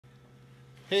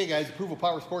Hey guys,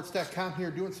 ApprovalPowerSports.com here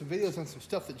doing some videos on some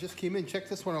stuff that just came in. Check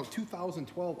this one out,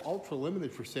 2012 Ultra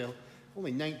Limited for sale.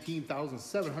 Only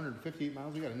 19,758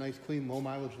 miles. We got a nice clean low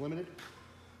mileage Limited.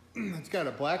 It's got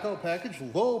a blackout package,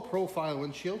 low profile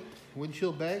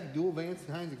windshield bag, dual Vance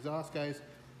and Hines exhaust guys,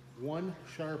 one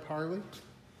sharp Harley.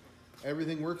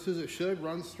 Everything works as it should,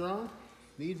 runs strong,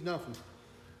 needs nothing.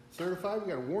 Certified, we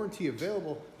got a warranty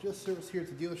available, just service here at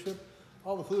the dealership.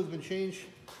 All the fluid's been changed.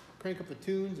 Crank up the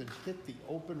tunes and hit the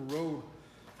open road.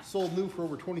 Sold new for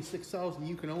over $26,000.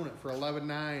 You can own it for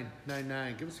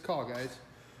 $11,999. Give us a call, guys.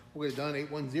 We'll get it done,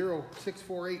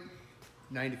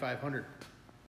 810-648-9500.